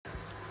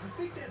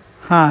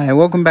Hi,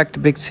 welcome back to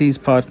Big C's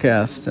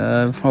podcast.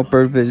 Hope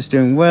everybody's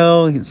doing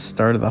well. It's the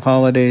start of the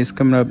holidays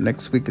coming up.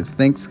 Next week is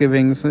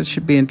Thanksgiving, so it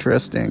should be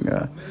interesting.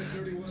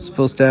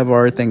 Supposed to have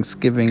our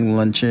Thanksgiving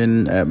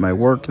luncheon at my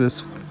work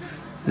this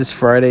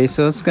Friday,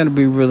 so it's going to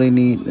be really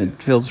neat.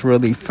 It feels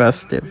really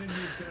festive.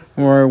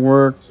 Where I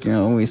work,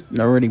 we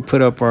already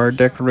put up our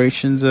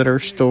decorations at our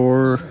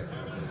store.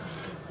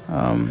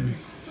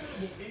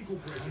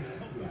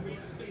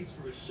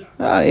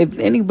 If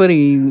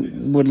anybody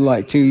would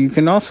like to, you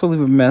can also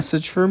leave a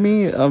message for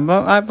me.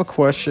 I have a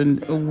question.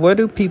 What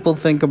do people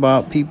think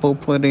about people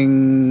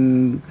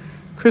putting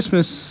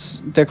Christmas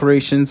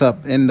decorations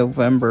up in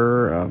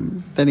November?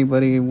 If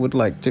anybody would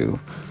like to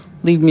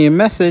leave me a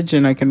message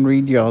and I can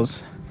read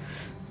y'all's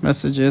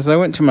messages. I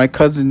went to my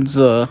cousin's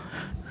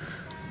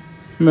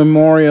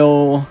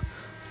memorial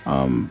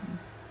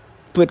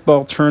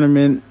football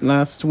tournament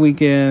last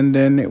weekend,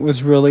 and it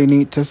was really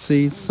neat to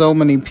see so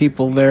many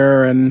people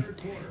there and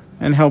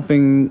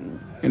helping,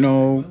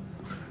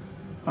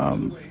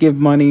 give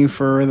money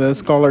for the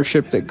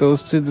scholarship that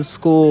goes to the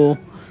school.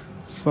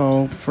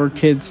 So for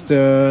kids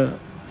to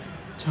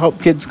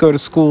help kids go to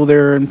school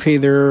there and pay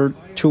their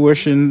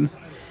tuition.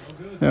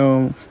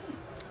 So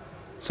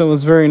it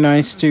was very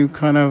nice to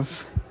kind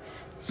of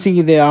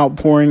see the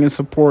outpouring of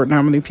support and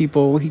how many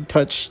people he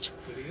touched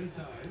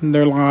in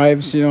their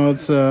lives. It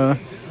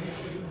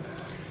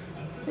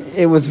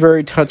was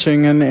very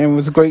touching, and it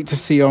was great to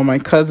see all my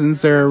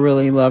cousins there. I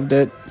really loved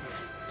it.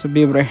 To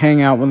be able to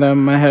hang out with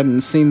them. I hadn't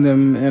seen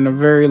them in a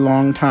very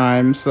long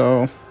time,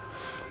 so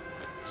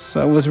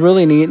it was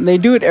really neat. And they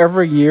do it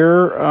every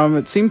year.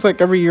 It seems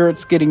like every year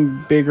it's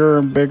getting bigger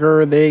and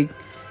bigger.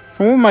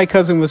 From what my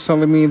cousin was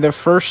telling me, the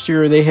first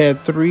year they had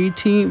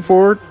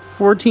four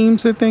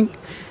teams, I think.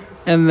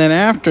 And then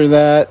after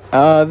that,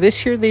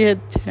 this year they had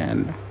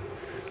 10.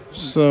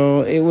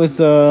 So it was,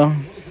 there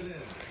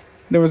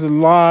was a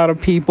lot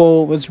of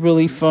people. It was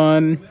really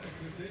fun.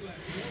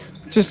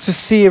 Just to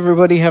see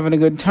everybody having a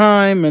good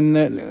time, and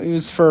that it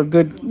was for a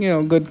good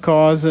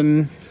cause,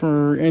 and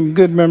in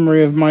good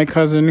memory of my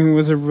cousin, who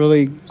was a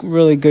really,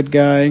 really good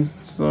guy.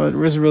 So it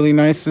was really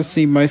nice to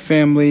see my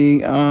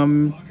family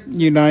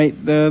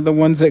unite, the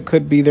ones that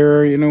could be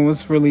there. It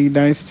was really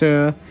nice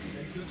to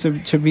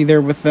be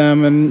there with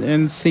them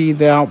and see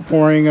the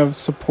outpouring of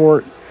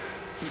support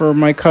for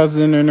my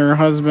cousin and her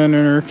husband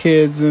and her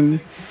kids,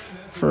 and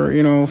for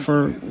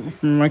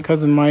my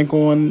cousin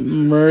Michael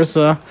and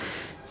Marissa.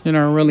 I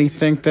really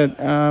think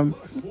that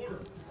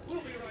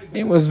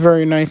it was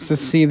very nice to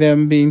see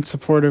them being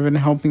supportive and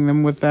helping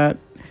them with that.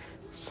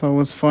 So it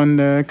was fun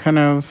to kind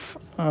of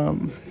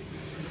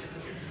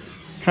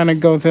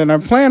go through it. I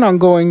plan on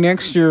going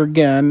next year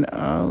again.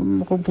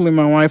 Hopefully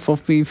my wife will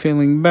be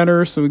feeling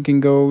better so we can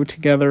go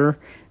together.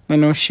 I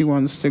know she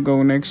wants to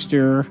go next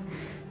year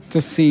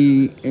to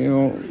see,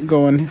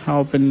 go and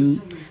help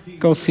and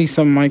go see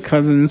some of my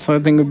cousins. So I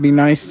think it would be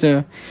nice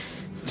to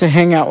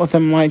hang out with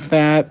them like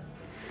that.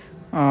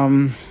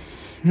 And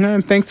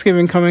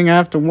Thanksgiving coming, I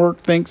have to work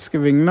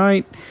Thanksgiving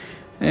night,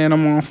 and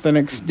I'm off the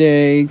next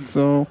day,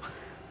 so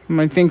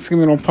my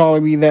Thanksgiving will probably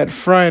be that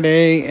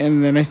Friday,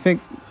 and then I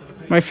think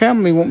my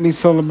family won't be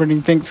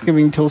celebrating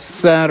Thanksgiving till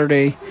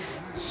Saturday,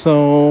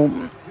 so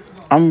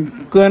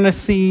I'm gonna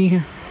see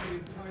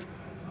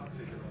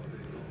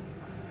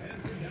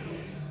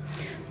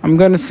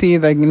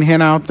if I can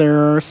head out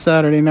there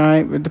Saturday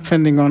night, but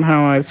depending on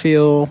how I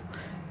feel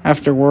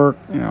after work,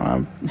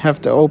 I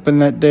have to open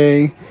that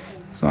day.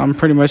 So I'm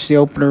pretty much the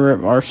opener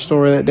at our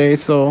store that day,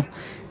 so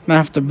I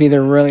have to be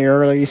there really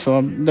early.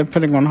 So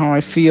depending on how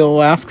I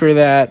feel after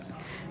that,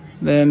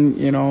 then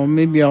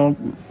maybe I'll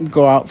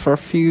go out for a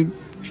few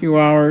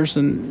hours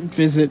and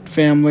visit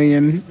family.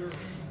 And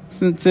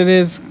since it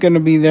is going to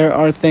be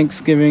our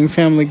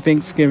family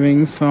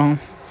Thanksgiving, so, and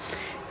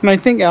I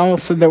think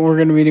Alice said that we're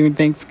going to be doing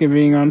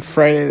Thanksgiving on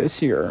Friday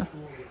this year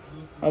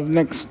of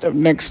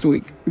next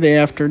week, day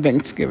after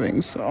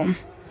Thanksgiving. So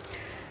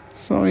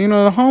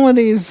the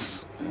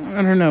holidays,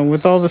 I don't know,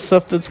 with all the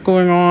stuff that's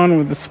going on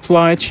with the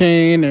supply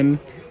chain and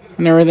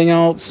everything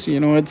else,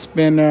 it's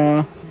been,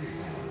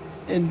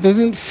 it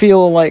doesn't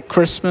feel like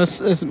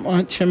Christmas as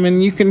much. I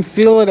mean, you can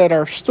feel it at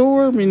our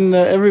store. I mean,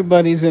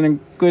 everybody's in a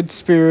good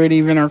spirit.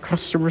 Even our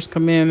customers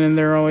come in and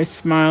they're always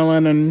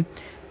smiling, and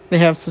they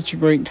have such a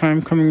great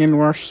time coming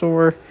into our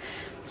store.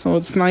 So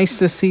it's nice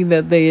to see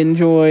that they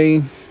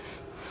enjoy,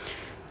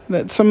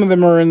 that some of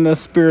them are in the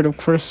spirit of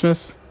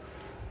Christmas,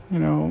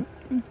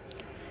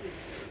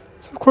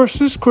 Of course,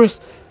 this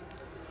Christmas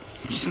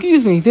is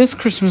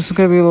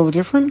going to be a little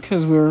different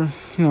because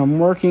I'm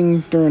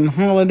working during the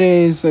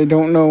holidays. I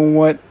don't know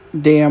what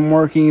day I'm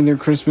working, either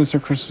Christmas or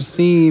Christmas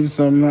Eve,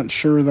 so I'm not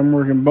sure that I'm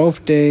working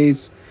both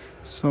days.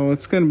 So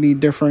it's going to be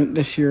different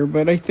this year,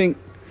 but I think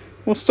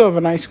we'll still have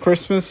a nice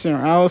Christmas.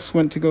 Alice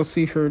went to go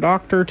see her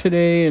doctor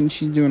today, and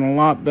she's doing a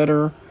lot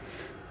better.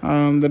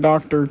 The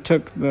doctor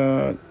took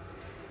the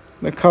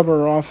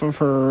cover off of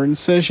her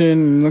incision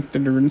and looked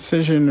at her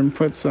incision and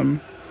put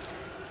some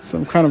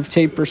kind of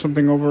tape or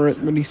something over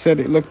it, but he said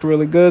it looked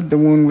really good. The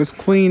wound was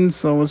clean,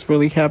 so I was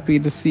really happy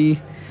to see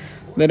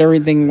that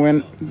everything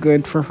went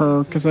good for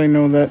her, because I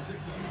know that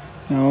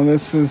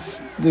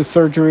this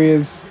surgery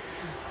is,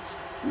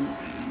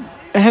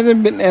 it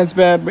hasn't been as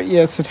bad, but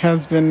yes, it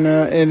has been.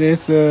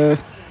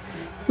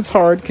 It's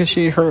hard because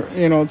she hurt.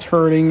 It's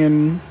hurting,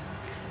 and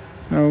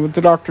what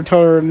the doctor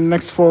told her, in the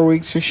next 4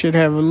 weeks she should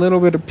have a little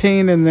bit of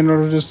pain, and then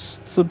it'll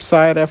just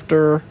subside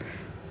after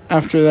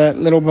that,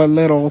 little by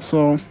little.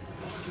 So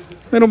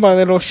little by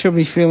little she'll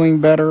be feeling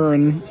better,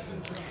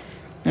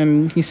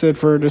 and he said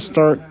for her to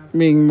start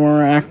being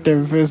more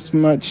active as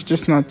much,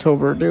 just not to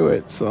overdo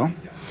it. So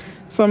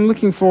I'm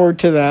looking forward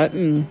to that,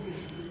 and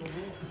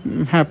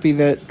I'm happy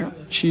that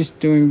she's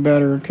doing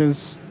better,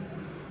 because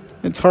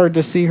it's hard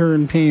to see her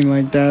in pain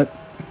like that.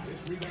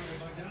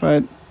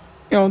 But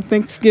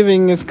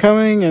Thanksgiving is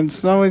coming, and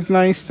it's always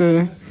nice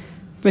to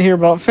hear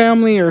about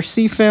family or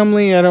see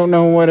family. I don't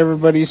know what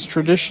everybody's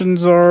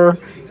traditions are.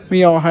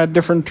 We all had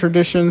different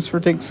traditions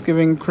for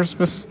Thanksgiving,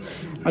 Christmas.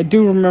 I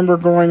do remember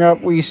growing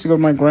up, we used to go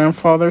to my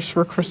grandfather's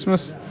for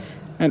Christmas,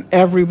 and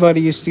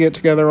everybody used to get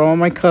together, all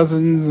my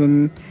cousins,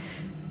 and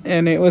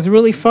it was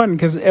really fun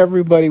because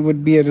everybody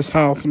would be at his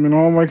house. I mean,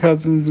 all my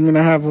cousins,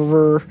 I have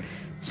over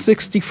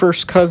 60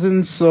 first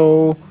cousins,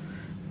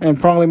 and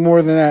probably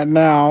more than that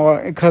now,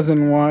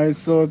 cousin-wise.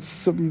 So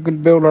we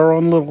could build our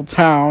own little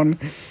town.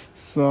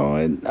 So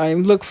I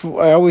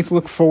always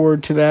look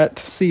forward to that,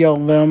 to see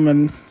all of them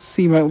and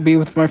be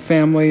with my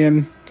family,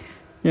 and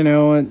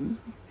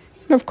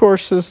of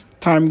course, as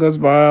time goes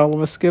by, all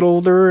of us get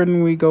older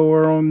and we go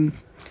our own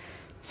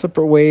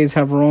separate ways,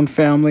 have our own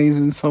families,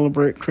 and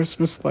celebrate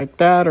Christmas like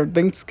that, or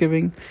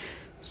Thanksgiving.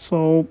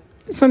 So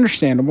it's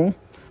understandable,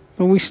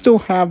 but we still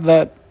have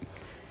that.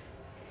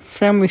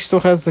 Family still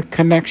has the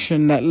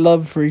connection, that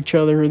love for each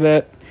other,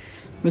 that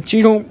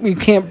you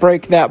can't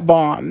break that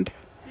bond.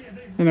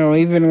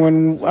 Even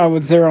when I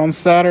was there on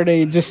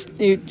Saturday, it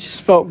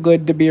just felt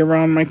good to be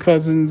around my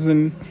cousins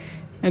and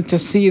to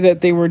see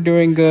that they were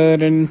doing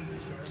good, and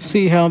to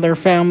see how their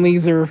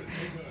families are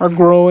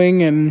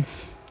growing, and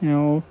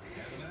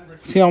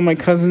see all my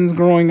cousins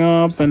growing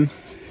up, and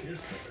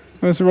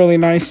it was really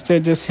nice to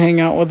just hang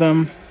out with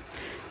them.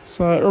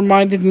 So it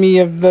reminded me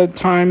of the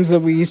times that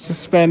we used to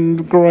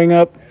spend growing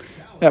up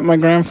at my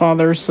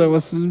grandfather's. So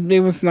it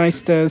was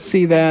nice to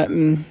see that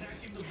and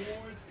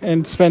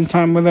spend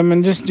time with them,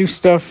 and just do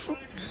stuff,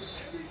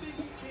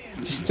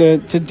 just to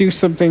do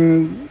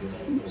something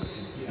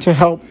to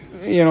help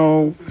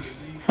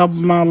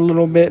them out a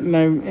little bit,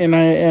 and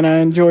I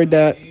enjoyed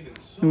that.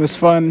 It was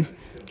fun,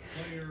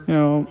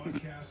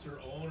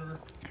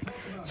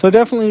 So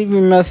definitely leave me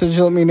a message.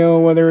 Let me know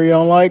whether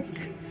y'all like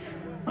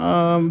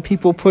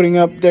people putting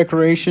up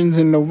decorations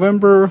in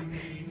November,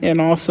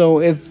 and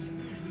also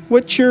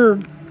what your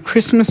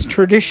Christmas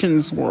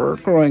traditions were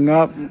growing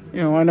up.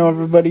 I know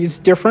everybody's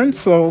different,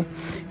 so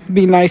it'd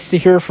be nice to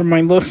hear from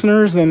my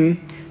listeners and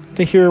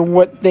to hear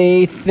what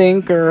they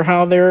think or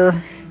how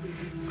their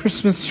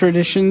Christmas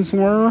traditions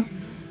were.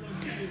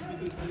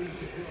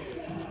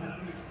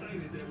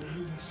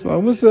 So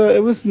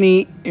it was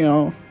neat,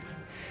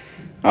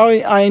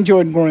 I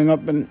enjoyed growing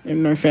up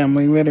in my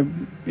family. We had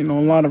a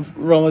lot of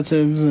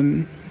relatives,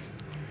 and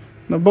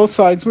both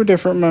sides were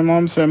different. My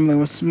mom's family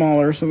was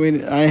smaller, so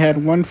I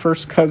had one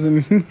first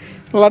cousin,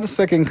 a lot of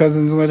second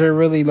cousins, which I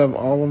really love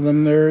all of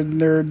them.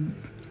 They're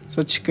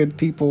such good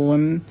people,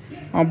 and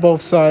on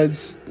both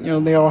sides,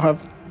 they all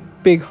have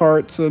big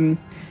hearts and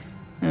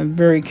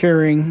very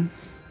caring.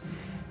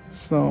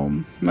 So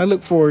I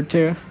look forward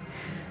to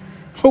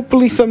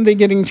hopefully someday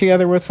getting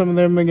together with some of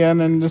them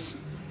again and just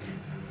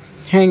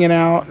hanging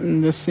out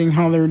and just seeing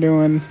how they're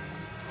doing.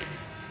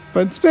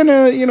 But it's been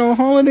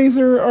holidays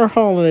are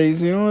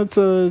holidays.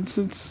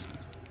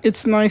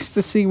 It's nice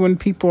to see when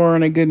people are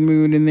in a good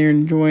mood and they're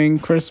enjoying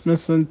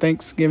Christmas and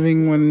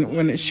Thanksgiving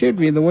when it should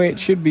be the way it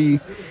should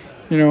be.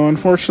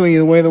 Unfortunately,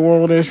 the way the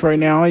world is right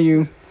now,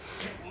 you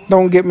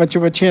don't get much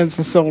of a chance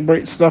to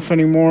celebrate stuff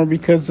anymore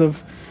because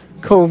of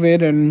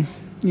COVID, and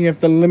you have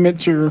to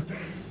limit your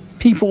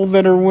people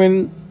that are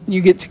when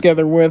you get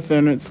together with,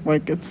 and it's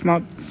like it's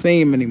not the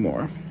same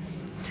anymore.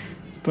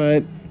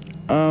 But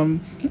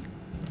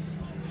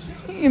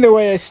either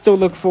way, I still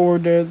look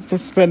forward to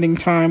spending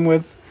time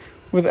with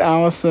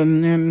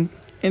Allison and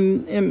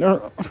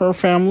her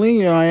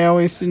family. I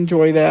always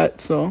enjoy that.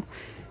 So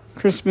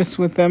Christmas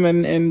with them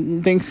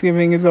and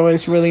Thanksgiving is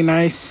always really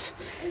nice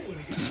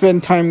to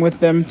spend time with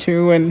them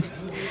too. And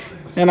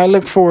I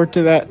look forward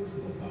to that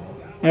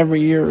every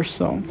year.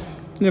 So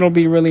it'll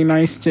be really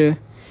nice to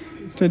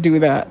do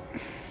that.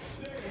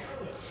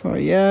 So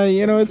yeah,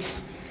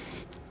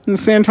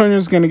 San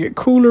Antonio's going to get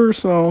cooler,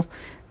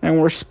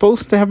 and we're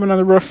supposed to have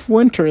another rough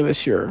winter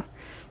this year.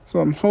 So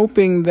I'm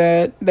hoping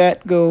that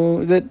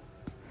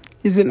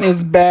isn't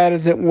as bad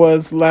as it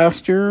was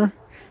last year.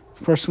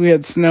 Of course, we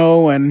had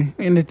snow, and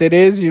if it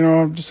is,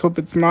 I just hope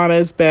it's not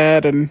as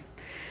bad, and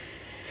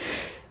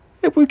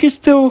if we could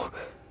still,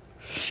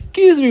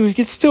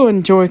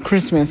 enjoy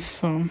Christmas.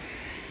 So I'm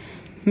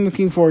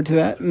looking forward to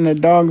that. And the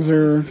dogs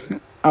are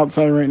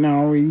outside right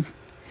now. We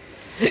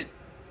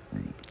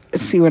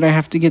see what I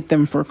have to get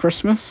them for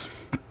Christmas.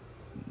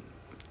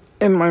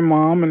 and my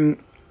mom and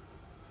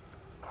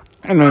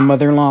my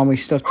mother-in-law, we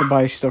still have to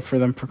buy stuff for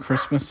them for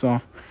Christmas,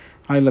 so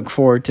I look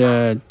forward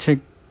to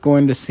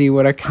going to see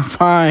what I can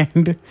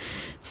find.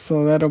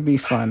 So that'll be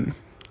fun.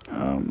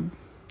 And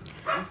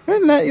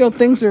that,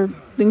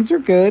 things are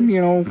good.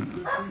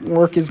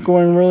 Work is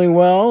going really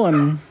well,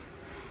 and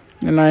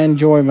I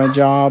enjoy my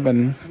job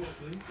and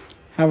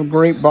have a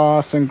great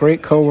boss and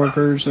great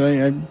coworkers.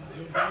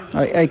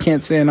 I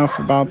can't say enough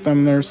about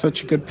them. They're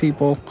such good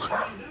people.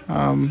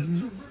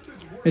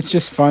 It's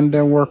just fun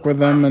to work with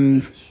them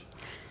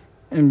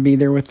and be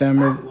there with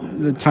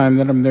them the time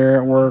that I'm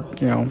there at work,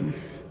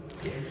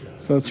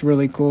 So it's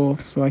really cool.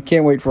 So I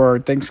can't wait for our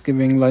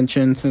Thanksgiving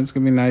luncheon. So it's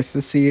going to be nice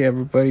to see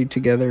everybody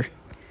together.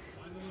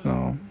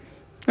 So,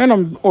 and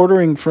I'm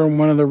ordering from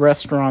one of the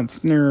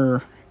restaurants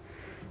near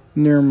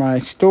my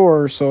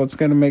store. So it's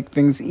going to make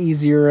things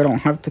easier. I don't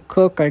have to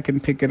cook. I can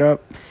pick it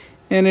up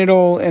and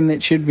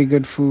it should be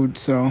good food.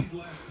 So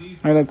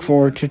I look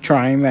forward to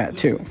trying that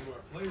too.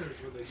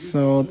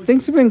 So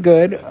things have been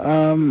good.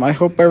 I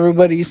hope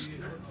everybody's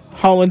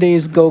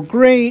holidays go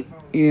great.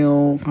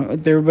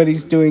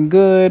 Everybody's doing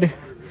good.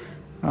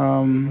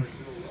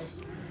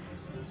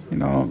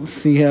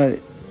 See how,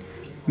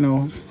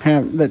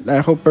 I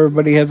hope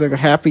everybody has a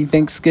happy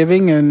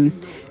Thanksgiving and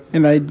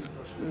I,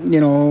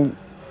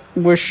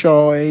 wish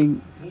y'all a,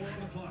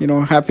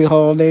 happy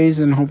holidays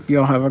and hope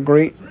y'all have a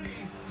great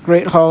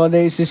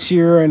holidays this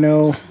year. I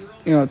know,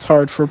 it's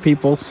hard for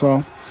people,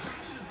 so,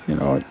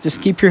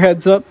 just keep your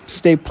heads up,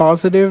 stay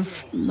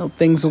positive.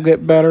 Things will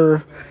get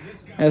better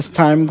as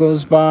time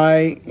goes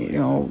by.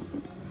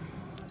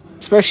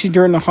 Especially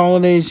during the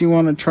holidays, you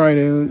want to try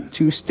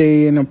to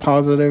stay in a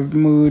positive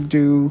mood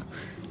to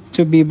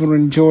be able to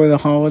enjoy the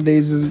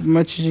holidays as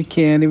much as you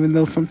can, even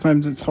though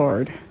sometimes it's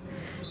hard.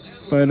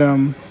 But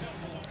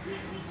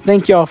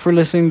thank y'all for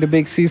listening to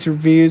Big C's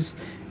Reviews,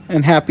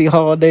 and happy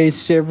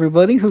holidays to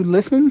everybody who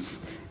listens.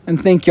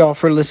 And thank y'all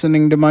for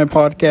listening to my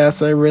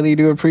podcast. I really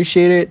do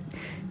appreciate it.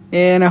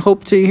 And I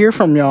hope to hear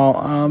from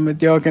y'all.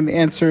 If y'all can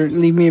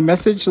leave me a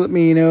message, let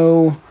me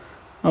know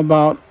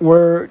about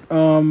what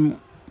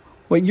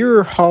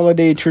your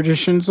holiday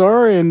traditions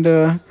are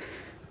and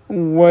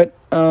what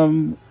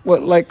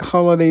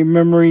holiday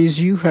memories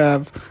you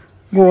have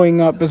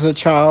growing up as a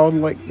child.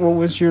 Like, what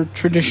was your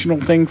traditional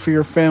thing for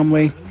your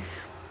family?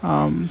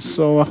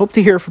 So I hope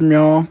to hear from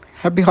y'all.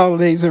 Happy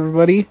holidays,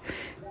 everybody.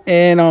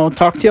 And I'll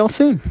talk to y'all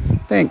soon.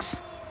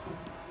 Thanks.